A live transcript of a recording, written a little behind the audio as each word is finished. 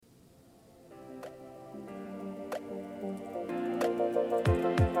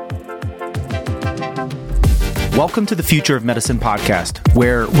Welcome to the Future of Medicine podcast,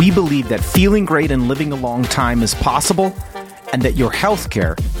 where we believe that feeling great and living a long time is possible and that your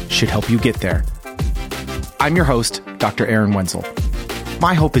healthcare should help you get there. I'm your host, Dr. Aaron Wenzel.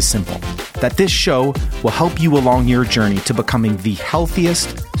 My hope is simple, that this show will help you along your journey to becoming the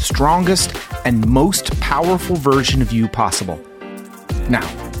healthiest, strongest, and most powerful version of you possible.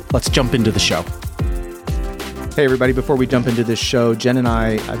 Now, let's jump into the show. Hey everybody, before we jump into this show, Jen and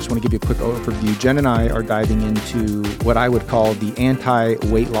I just want to give you a quick overview. Jen and I are diving into what I would call the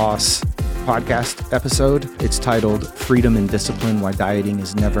anti-weight loss podcast episode. It's titled Freedom and Discipline, Why Dieting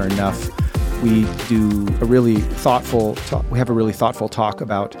is Never Enough. We do a really thoughtful talk. We have a really thoughtful talk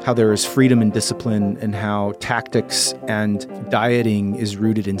about how there is freedom and discipline and how tactics and dieting is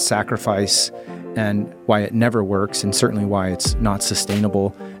rooted in sacrifice and why it never works and certainly why it's not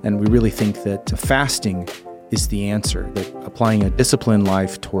sustainable. And we really think that fasting is the answer, that applying a disciplined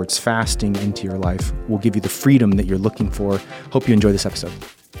life towards fasting into your life will give you the freedom that you're looking for. Hope you enjoy this episode.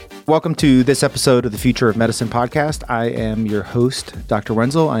 Welcome to this episode of the Future of Medicine podcast. I am your host, Dr.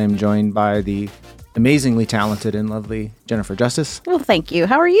 Wenzel. I am joined by the amazingly talented and lovely Jennifer Justice. Well, thank you.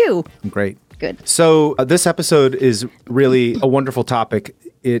 How are you? I'm great. Good. So this episode is really a wonderful topic.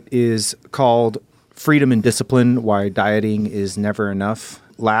 It is called Freedom and Discipline, Why Dieting is Never Enough.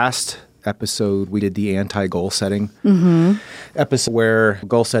 Last episode, we did the anti-goal setting episode where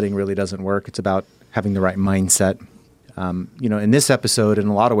goal setting really doesn't work. It's about having the right mindset. In this episode, in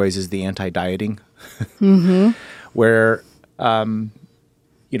a lot of ways, is the anti-dieting, where,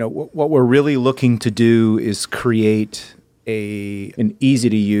 what we're really looking to do is create an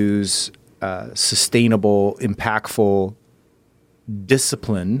easy-to-use, sustainable, impactful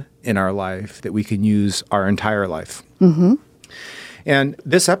discipline in our life that we can use our entire life. And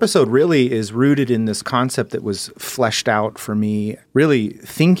this episode really is rooted in this concept that was fleshed out for me, really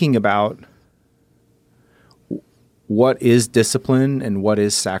thinking about what is discipline and what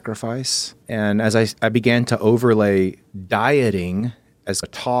is sacrifice. And as I began to overlay dieting as a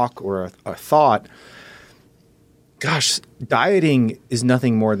talk or a thought, gosh, dieting is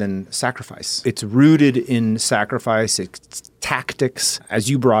nothing more than sacrifice. It's rooted in sacrifice, it's tactics. As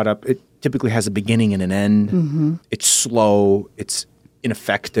you brought up, it typically has a beginning and an end. It's slow, it's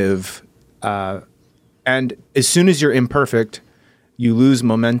ineffective. And as soon as you're imperfect, you lose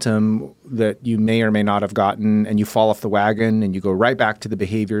momentum that you may or may not have gotten, and you fall off the wagon, and you go right back to the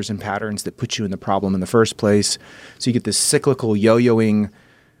behaviors and patterns that put you in the problem in the first place. So you get this cyclical, yo-yoing,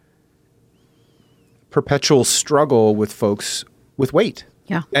 perpetual struggle with folks with weight.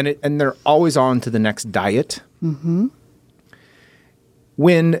 Yeah. And they're always on to the next diet.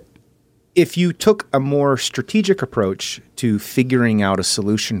 If you took a more strategic approach to figuring out a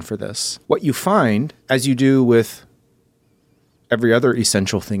solution for this, what you find, as you do with every other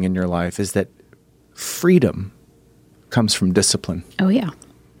essential thing in your life, is that freedom comes from discipline. Oh, yeah.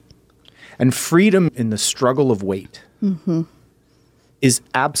 And freedom in the struggle of weight is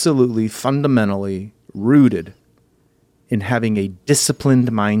absolutely fundamentally rooted in having a disciplined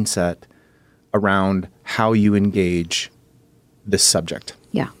mindset around how you engage this subject.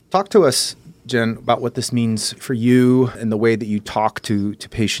 Yeah. Talk to us, Jen, about what this means for you and the way that you talk to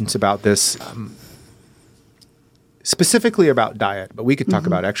patients about this, specifically about diet. But we could talk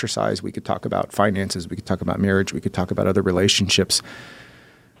about exercise, we could talk about finances, we could talk about marriage, we could talk about other relationships.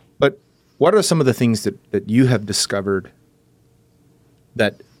 But what are some of the things that you have discovered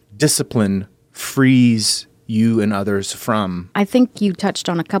that discipline frees you and others from? I think you touched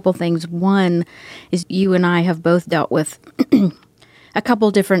on a couple things. One is you and I have both dealt with a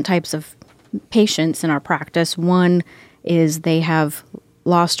couple different types of patients in our practice. One is they have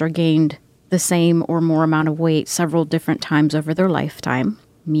lost or gained the same or more amount of weight several different times over their lifetime,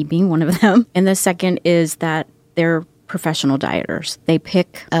 me being one of them. And the second is that they're professional dieters. They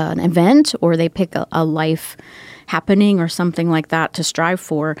pick an event or they pick a life happening or something like that to strive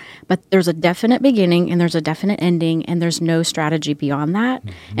for, but there's a definite beginning and there's a definite ending and there's no strategy beyond that.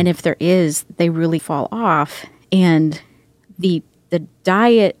 And if there is, they really fall off. And the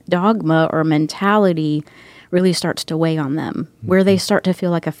diet dogma or mentality really starts to weigh on them, where they start to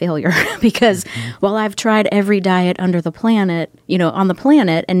feel like a failure because, well, I've tried every diet under the planet, on the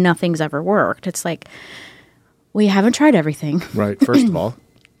planet, and nothing's ever worked. It's like, well, you haven't tried everything. Right, first of all.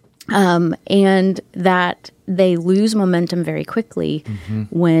 And that they lose momentum very quickly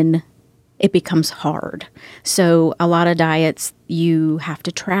when it becomes hard. So a lot of diets, you have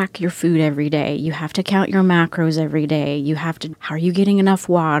to track your food every day. You have to count your macros every day. You have to, how are you getting enough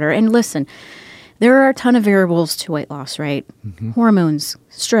water? And listen, there are a ton of variables to weight loss, right? Hormones,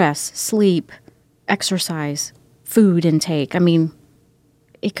 stress, sleep, exercise, food intake. I mean,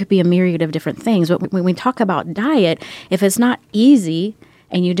 it could be a myriad of different things. But when we talk about diet, if it's not easy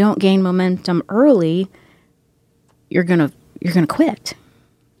and you don't gain momentum early, you're gonna quit.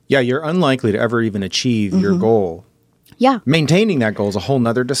 Yeah, you're unlikely to ever even achieve your goal. Yeah. Maintaining that goal is a whole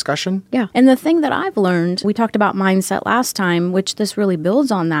nother discussion. Yeah. And the thing that I've learned, we talked about mindset last time, which this really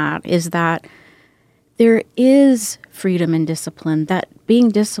builds on that, is that there is freedom and discipline. That being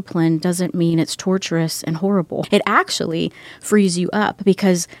disciplined doesn't mean it's torturous and horrible. It actually frees you up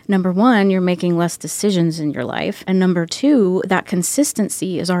because, number one, you're making less decisions in your life. And number two, that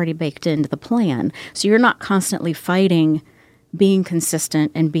consistency is already baked into the plan. So you're not constantly fighting being consistent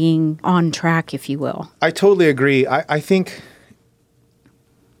and being on track, if you will. I totally agree. I think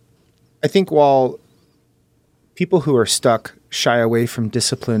while people who are stuck shy away from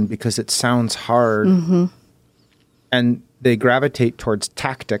discipline because it sounds hard, and they gravitate towards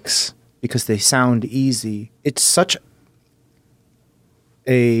tactics because they sound easy, it's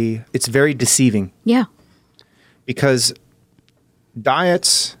very deceiving. Yeah. Because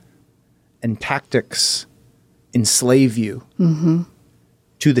diets and tactics enslave you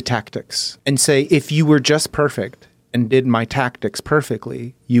to the tactics and say, if you were just perfect and did my tactics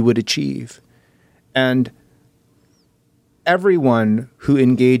perfectly, you would achieve. And everyone who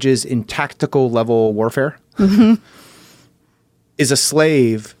engages in tactical level warfare is a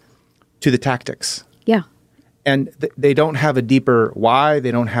slave to the tactics. Yeah. And they don't have a deeper why,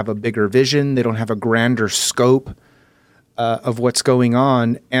 they don't have a bigger vision, they don't have a grander scope of what's going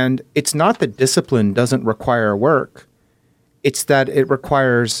on. And it's not that discipline doesn't require work. It's that it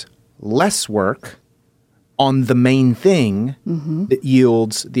requires less work on the main thing that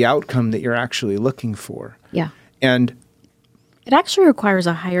yields the outcome that you're actually looking for. Yeah. And it actually requires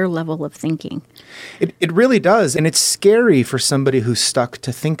a higher level of thinking. It really does. And it's scary for somebody who's stuck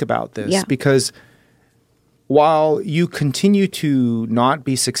to think about this because while you continue to not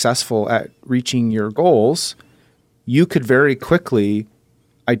be successful at reaching your goals, you could very quickly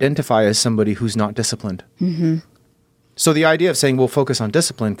identify as somebody who's not disciplined. So the idea of saying we'll focus on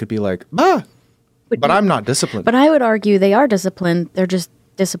discipline could be like, but I'm not disciplined. But I would argue they are disciplined. They're just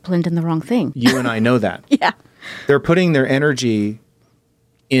disciplined in the wrong thing. You and I know that. Yeah. They're putting their energy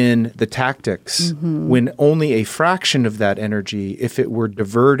in the tactics when only a fraction of that energy, if it were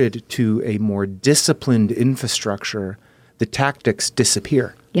diverted to a more disciplined infrastructure, the tactics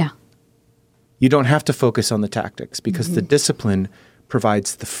disappear. Yeah. You don't have to focus on the tactics because the discipline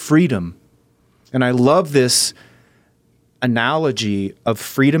provides the freedom. And I love this analogy of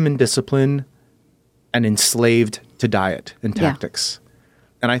freedom and discipline and enslaved to diet and tactics.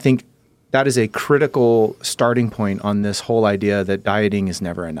 And I think that is a critical starting point on this whole idea that dieting is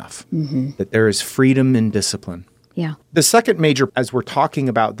never enough, that there is freedom in discipline. Yeah. The second major, as we're talking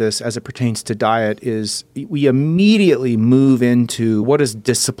about this as it pertains to diet, is we immediately move into what does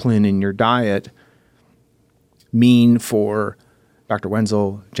discipline in your diet mean for Dr.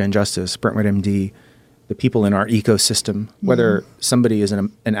 Wenzel, Jen Justice, Brent White MD, the people in our ecosystem, whether somebody is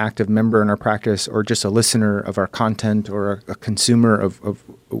an active member in our practice or just a listener of our content or a consumer of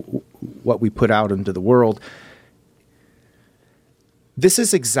what we put out into the world. This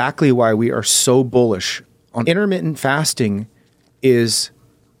is exactly why we are so bullish on intermittent fasting. Is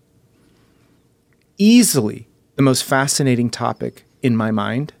easily the most fascinating topic in my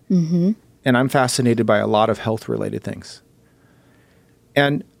mind. And I'm fascinated by a lot of health-related things.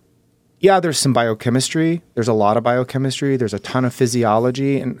 And yeah, there's some biochemistry. There's a lot of biochemistry. There's a ton of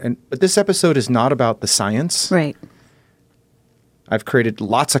physiology. But this episode is not about the science. Right. I've created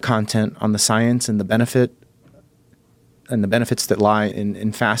lots of content on the science and the benefits that lie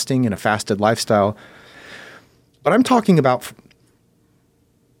in fasting and a fasted lifestyle. But I'm talking about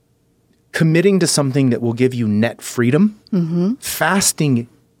committing to something that will give you net freedom. Fasting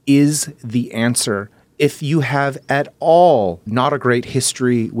is the answer. If you have at all not a great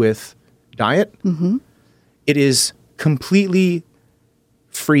history with diet, it is completely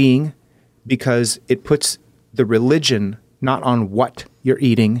freeing because it puts the religion not on what you're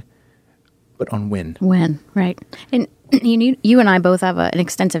eating, but on when. When, right. And you and I both have an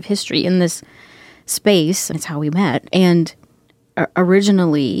extensive history in this space. It's how we met. And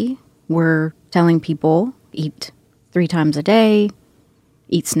originally, we're telling people, eat 3 times a day,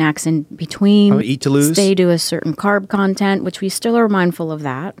 eat snacks in between. Eat to lose. Stay to a certain carb content, which we still are mindful of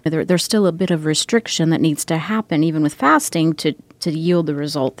that. There's still a bit of restriction that needs to happen, even with fasting, to yield the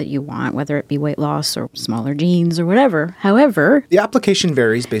result that you want, whether it be weight loss or smaller jeans or whatever. However, the application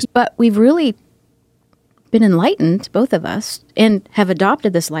varies based. But we've really been enlightened, both of us, and have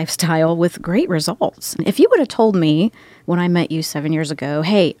adopted this lifestyle with great results. If you would have told me when I met you 7 years ago,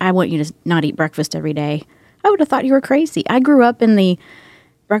 hey, I want you to not eat breakfast every day, I would have thought you were crazy. I grew up in the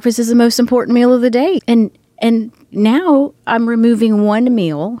breakfast is the most important meal of the day. And now I'm removing one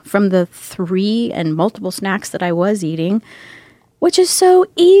meal from the 3 and multiple snacks that I was eating, which is so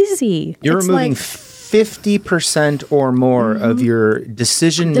easy. You're removing 50% or more of your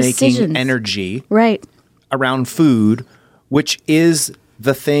decision-making energy around food, which is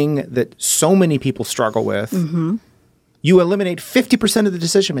the thing that so many people struggle with. You eliminate 50% of the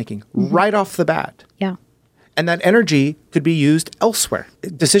decision-making right off the bat. Yeah. And that energy could be used elsewhere.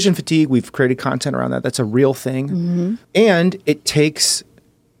 Decision fatigue, we've created content around that. That's a real thing. And it takes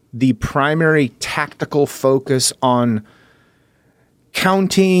the primary tactical focus on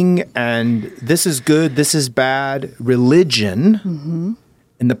counting and this is good, this is bad, religion,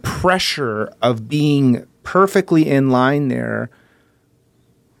 and the pressure of being perfectly in line there.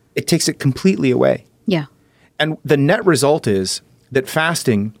 It takes it completely away. Yeah. And the net result is that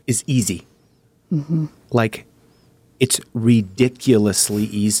fasting is easy. Like, it's ridiculously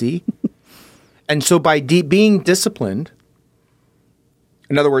easy. And so by being disciplined,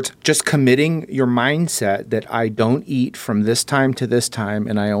 in other words, just committing your mindset that I don't eat from this time to this time,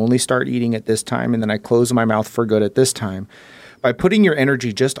 and I only start eating at this time, and then I close my mouth for good at this time. By putting your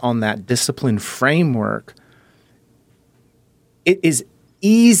energy just on that discipline framework, it is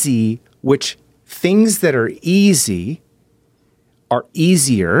easy, which things that are easy are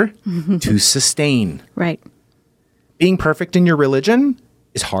easier to sustain. Right. Being perfect in your religion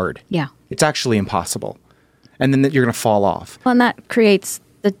is hard. Yeah. It's actually impossible. And then you're going to fall off. Well, and that creates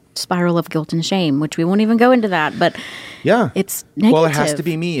the spiral of guilt and shame, which we won't even go into that, but it's negative. Well, it has to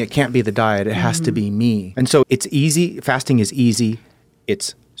be me. It can't be the diet. It has to be me. And so it's easy. Fasting is easy.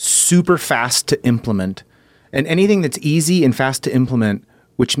 It's super fast to implement. And anything that's easy and fast to implement,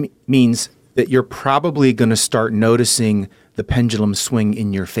 which means that you're probably going to start noticing the pendulum swing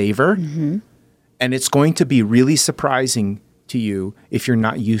in your favor. And it's going to be really surprising to you if you're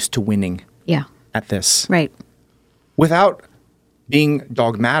not used to winning at this. Right. Without being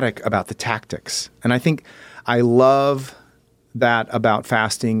dogmatic about the tactics. And I think I love that about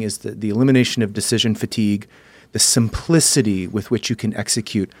fasting is the elimination of decision fatigue, the simplicity with which you can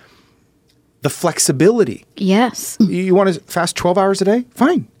execute, the flexibility. Yes. You want to fast 12 hours a day?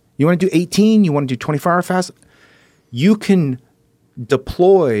 Fine. You want to do 18? You want to do 24-hour fast? You can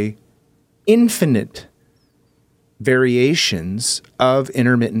deploy infinite variations of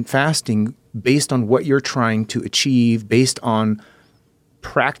intermittent fasting based on what you're trying to achieve, based on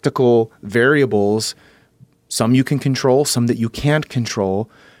practical variables, some you can control, some that you can't control,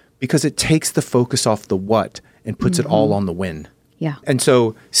 because it takes the focus off the what and puts it all on the when. Yeah. And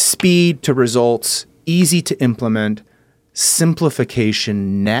so speed to results, easy to implement,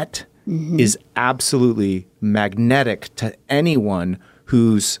 simplification net is absolutely magnetic to anyone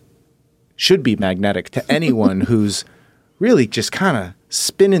should be magnetic to anyone who's really just kind of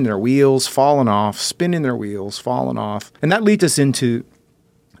spinning their wheels, falling off, spinning their wheels, falling off. And that leads us into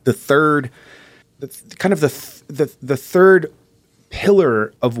the third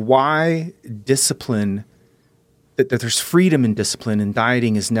pillar of why discipline, that there's freedom in discipline and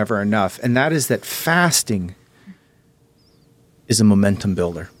dieting is never enough. And that is that fasting is a momentum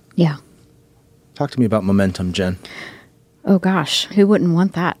builder. Yeah. Talk to me about momentum, Jen. Oh gosh, who wouldn't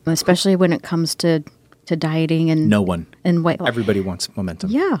want that? Especially when it comes to dieting and no one. And weight loss. Everybody wants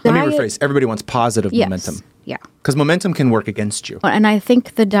momentum. Yeah. Let me rephrase. Everybody wants positive momentum. Yeah. Because momentum can work against you. And I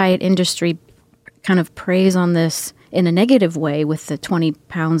think the diet industry kind of preys on this in a negative way with the 20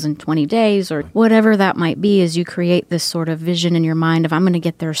 pounds in 20 days or whatever that might be, as you create this sort of vision in your mind of I'm going to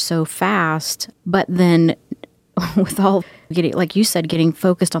get there so fast. But then with all getting, like you said, getting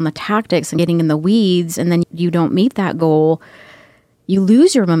focused on the tactics and getting in the weeds, and then you don't meet that goal, you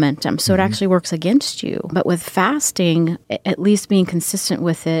lose your momentum. So it actually works against you. But with fasting, at least being consistent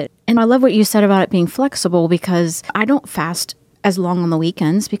with it. And I love what you said about it being flexible, because I don't fast as long on the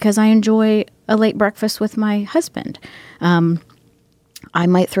weekends because I enjoy a late breakfast with my husband. I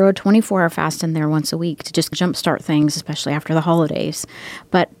might throw a 24-hour fast in there once a week to just jumpstart things, especially after the holidays.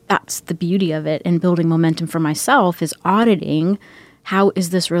 But that's the beauty of it. And building momentum for myself is auditing, how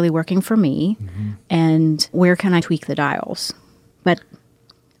is this really working for me? And where can I tweak the dials? But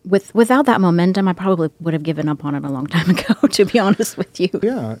without that momentum, I probably would have given up on it a long time ago, to be honest with you.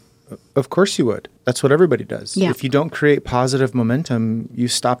 Yeah, of course you would. That's what everybody does. Yeah. If you don't create positive momentum, you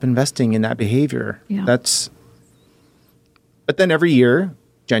stop investing in that behavior. Yeah. But then every year,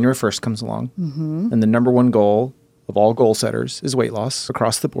 January 1st comes along, and the number one goal of all goal setters is weight loss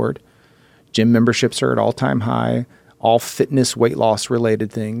across the board. Gym memberships are at all-time high. All fitness, weight loss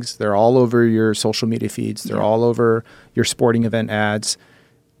related things. They're all over your social media feeds. They're all over your sporting event ads.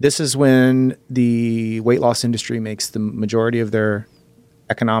 This is when the weight loss industry makes the majority of their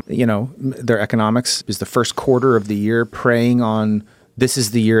their economics is the first quarter of the year preying on this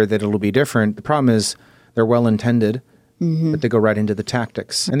is the year that it'll be different. The problem is they're well-intended, but they go right into the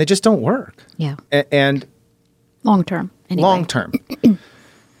tactics and they just don't work. Yeah. And long term. Anyway. Long term.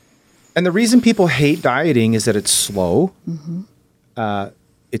 And the reason people hate dieting is that it's slow.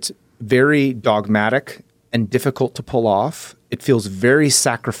 It's very dogmatic and difficult to pull off. It feels very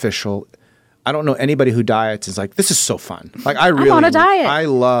sacrificial. I don't know anybody who diets is like, this is so fun. Like I'm on a diet. I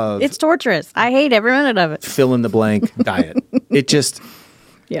love It's torturous. I hate every minute of it. fill in the blank diet. It just,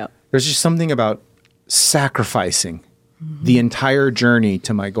 Yeah. there's just something about sacrificing the entire journey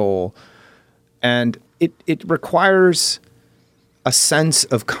to my goal. And it requires a sense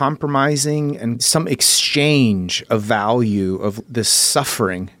of compromising and some exchange of value of this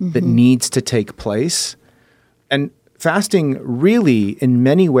suffering that needs to take place. And fasting really, in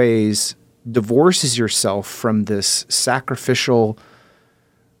many ways, divorces yourself from this sacrificial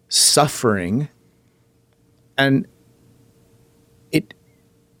suffering, and it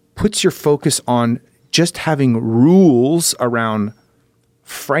puts your focus on just having rules around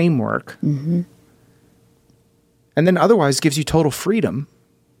framework, and then otherwise gives you total freedom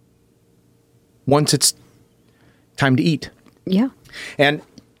once it's time to eat. Yeah. And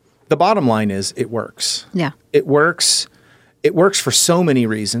the bottom line is it works. Yeah. It works. It works for so many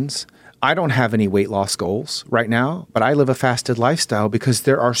reasons. I don't have any weight loss goals right now, but I live a fasted lifestyle because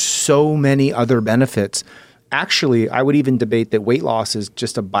there are so many other benefits. Actually, I would even debate that weight loss is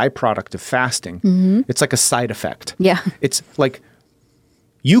just a byproduct of fasting. It's like a side effect. Yeah. It's like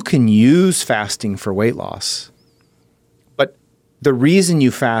you can use fasting for weight loss, but the reason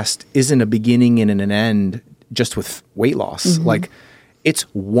you fast isn't a beginning and an end just with weight loss. Like it's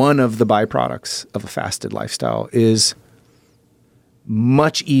one of the byproducts of a fasted lifestyle is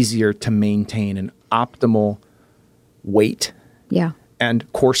much easier to maintain an optimal weight Yeah. and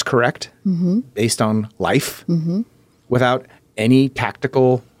course correct based on life without any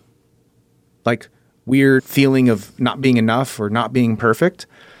tactical, like weird feeling of not being enough or not being perfect.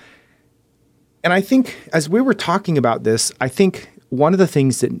 And I think as we were talking about this, I think one of the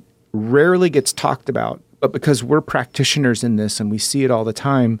things that rarely gets talked about, but because we're practitioners in this and we see it all the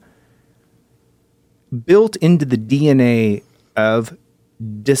time, built into the DNA of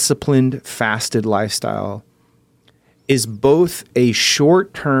disciplined fasted lifestyle is both a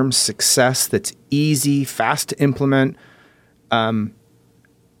short-term success that's easy, fast to implement,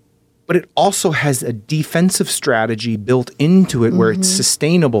 but it also has a defensive strategy built into it where it's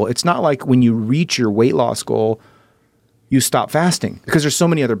sustainable. It's not like when you reach your weight loss goal, you stop fasting because there's so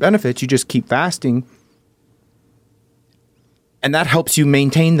many other benefits. You just keep fasting. And that helps you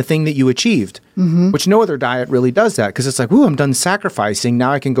maintain the thing that you achieved, which no other diet really does that because it's like, ooh, I'm done sacrificing.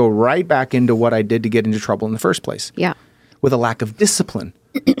 Now I can go right back into what I did to get into trouble in the first place. Yeah. With a lack of discipline.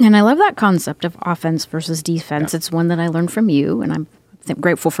 And I love that concept of offense versus defense. Yeah. It's one that I learned from you, and I'm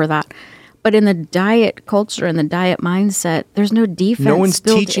grateful for that. But in the diet culture and the diet mindset, there's no defense no one's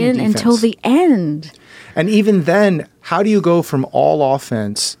built teaching in defense until the end. And even then, how do you go from all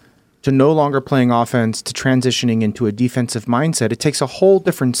offense to no longer playing offense to transitioning into a defensive mindset? It takes a whole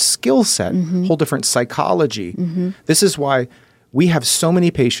different skill set, whole different psychology. This is why we have so many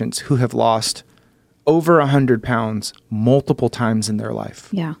patients who have lost over 100 pounds multiple times in their life.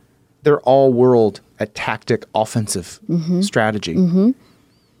 Yeah. They're all world at tactic offensive strategy.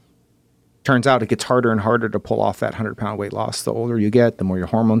 Turns out it gets harder and harder to pull off that 100-pound weight loss. The older you get, the more your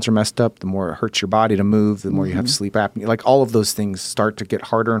hormones are messed up, the more it hurts your body to move, the more you have sleep apnea. Like all of those things start to get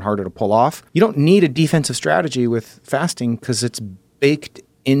harder and harder to pull off. You don't need a defensive strategy with fasting because it's baked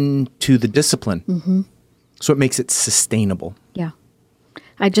into the discipline. So it makes it sustainable. Yeah.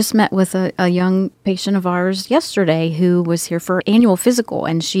 I just met with a young patient of ours yesterday who was here for annual physical,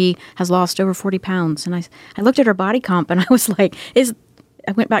 and she has lost over 40 pounds. And I looked at her body comp, and I was like,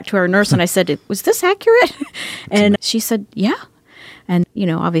 I went back to our nurse and I said, was this accurate? And she said, yeah. And,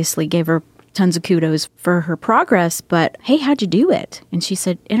 obviously gave her tons of kudos for her progress, but hey, how'd you do it? And she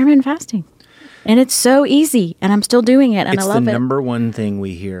said, intermittent fasting. And it's so easy, and I'm still doing it, and I love it. It's the number one thing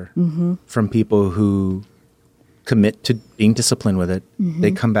we hear from people who commit to being disciplined with it.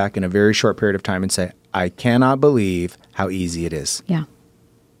 They come back in a very short period of time and say, I cannot believe how easy it is. Yeah.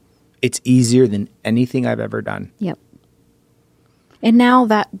 It's easier than anything I've ever done. Yep. And now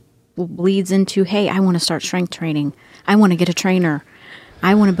that bleeds into, hey, I want to start strength training. I want to get a trainer.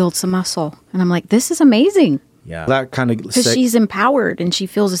 I want to build some muscle. And I'm like, this is amazing. Yeah. That kind of... Because she's empowered and she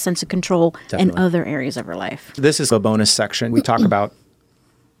feels a sense of control in other areas of her life. This is a bonus section. We talk about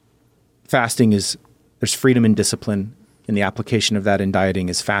fasting is, there's freedom and discipline, and the application of that in dieting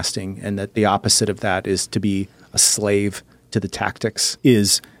is fasting, and that the opposite of that is to be a slave to the tactics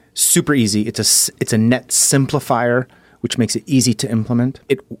is super easy. It's a net simplifier, which makes it easy to implement.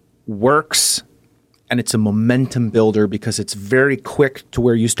 It works, and it's a momentum builder because it's very quick to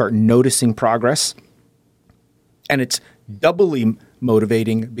where you start noticing progress. And it's doubly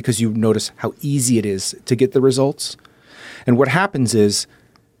motivating because you notice how easy it is to get the results. And what happens is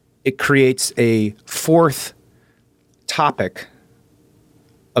it creates a fourth topic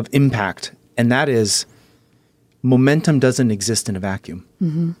of impact, and that is momentum doesn't exist in a vacuum.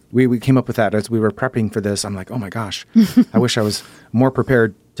 Mm-hmm. We came up with that as we were prepping for this. I'm like, oh my gosh, I wish I was more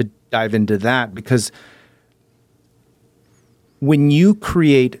prepared to dive into that, because when you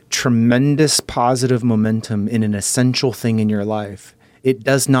create tremendous positive momentum in an essential thing in your life, it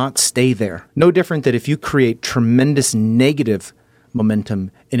does not stay there. No different than if you create tremendous negative momentum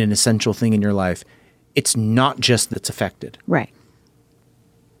in an essential thing in your life, it's not just that's affected. Right.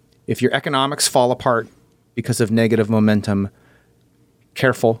 If your economics fall apart because of negative momentum,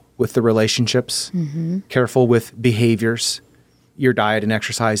 careful with the relationships, careful with behaviors, your diet and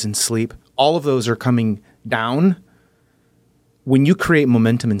exercise and sleep. All of those are coming down. When you create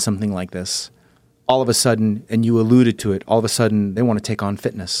momentum in something like this, all of a sudden, and you alluded to it, all of a sudden they want to take on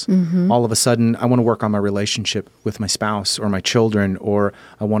fitness. All of a sudden, I want to work on my relationship with my spouse or my children, or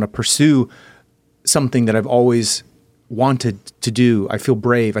I want to pursue something that I've always wanted to do. I feel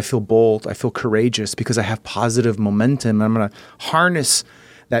brave, I feel bold, I feel courageous because I have positive momentum. I'm going to harness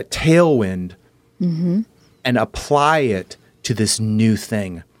that tailwind and apply it to this new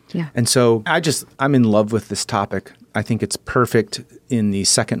thing. Yeah. And so I'm in love with this topic. I think it's perfect in the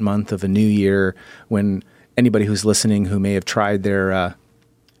second month of a new year when anybody who's listening who may have tried their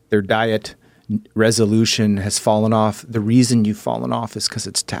diet resolution has fallen off. The reason you've fallen off is because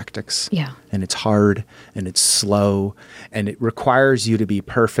it's tactics. Yeah. And it's hard and it's slow and it requires you to be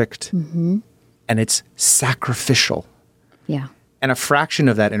perfect and it's sacrificial. Yeah. And a fraction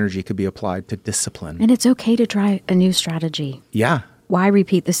of that energy could be applied to discipline. And it's okay to try a new strategy. Yeah. Why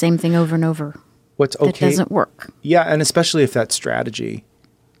repeat the same thing over and over? What's okay? That doesn't work. Yeah, and especially if that strategy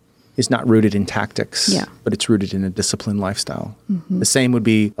is not rooted in tactics, but it's rooted in a disciplined lifestyle. The same would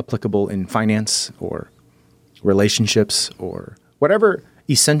be applicable in finance or relationships or whatever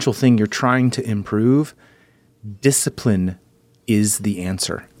essential thing you're trying to improve. Discipline is the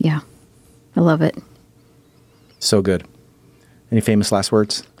answer. Yeah, I love it. So good. Any famous last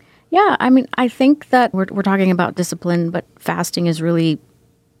words? Yeah, I mean, I think that we're talking about discipline, but fasting is really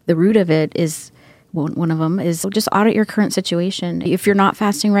the root of it. Is one of them is just audit your current situation. If you're not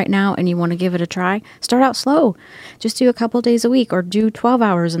fasting right now and you want to give it a try, start out slow. Just do a couple days a week or do 12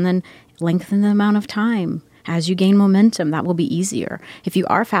 hours and then lengthen the amount of time. As you gain momentum, that will be easier. If you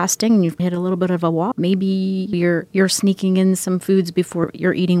are fasting and you've hit a little bit of a wall, maybe you're sneaking in some foods before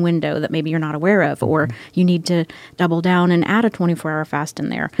your eating window that maybe you're not aware of, or you need to double down and add a 24-hour fast in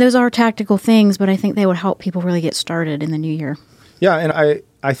there. Those are tactical things, but I think they would help people really get started in the new year. Yeah, and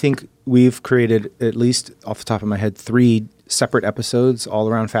I think we've created, at least off the top of my head, 3 separate episodes all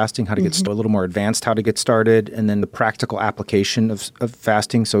around fasting, how to get started, a little more advanced how to get started, and then the practical application of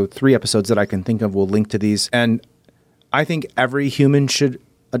fasting. So 3 episodes that I can think of will link to these. And I think every human should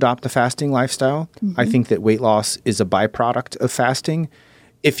adopt a fasting lifestyle. I think that weight loss is a byproduct of fasting.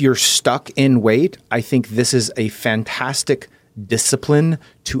 If you're stuck in weight, I think this is a fantastic discipline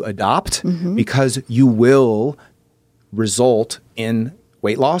to adopt because you will result in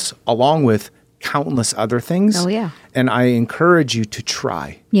weight loss along with countless other things. Oh, yeah. And I encourage you to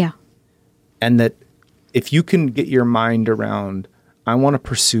try. Yeah. And that if you can get your mind around, I want to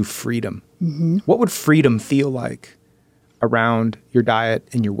pursue freedom. What would freedom feel like around your diet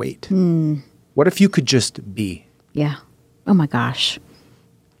and your weight? What if you could just be? Yeah. Oh my gosh.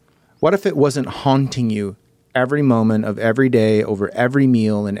 What if it wasn't haunting you every moment of every day, over every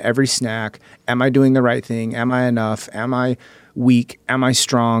meal and every snack? Am I doing the right thing? Am I enough? Am I weak? Am I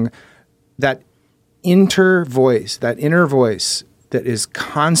strong? That inner voice that is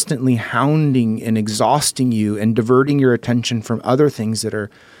constantly hounding and exhausting you and diverting your attention from other things that are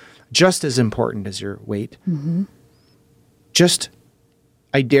just as important as your weight.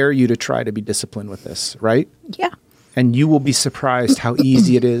 I dare you to try to be disciplined with this, right? Yeah. And you will be surprised how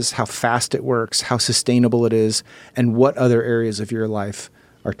easy it is, how fast it works, how sustainable it is, and what other areas of your life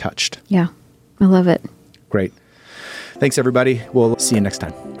are touched. Yeah. I love it. Great. Thanks, everybody. We'll see you next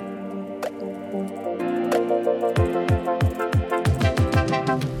time.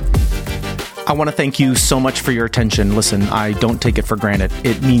 I want to thank you so much for your attention. Listen, I don't take it for granted.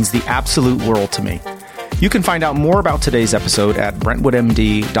 It means the absolute world to me. You can find out more about today's episode at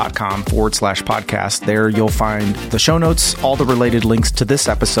brentwoodmd.com/podcast. There you'll find the show notes, all the related links to this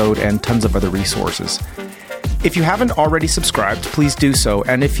episode, and tons of other resources. If you haven't already subscribed, please do so.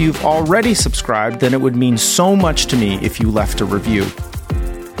 And if you've already subscribed, then it would mean so much to me if you left a review.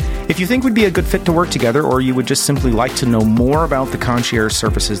 If you think we'd be a good fit to work together, or you would just simply like to know more about the concierge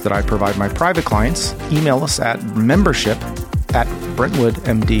services that I provide my private clients, email us at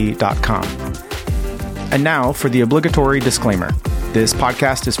membership@brentwoodmd.com. And now for the obligatory disclaimer. This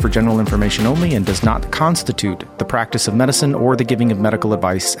podcast is for general information only and does not constitute the practice of medicine or the giving of medical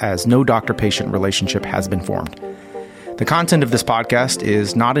advice, as no doctor-patient relationship has been formed. The content of this podcast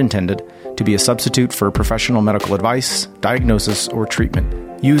is not intended to be a substitute for professional medical advice, diagnosis, or treatment.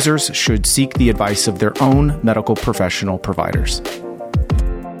 Users should seek the advice of their own medical professional providers.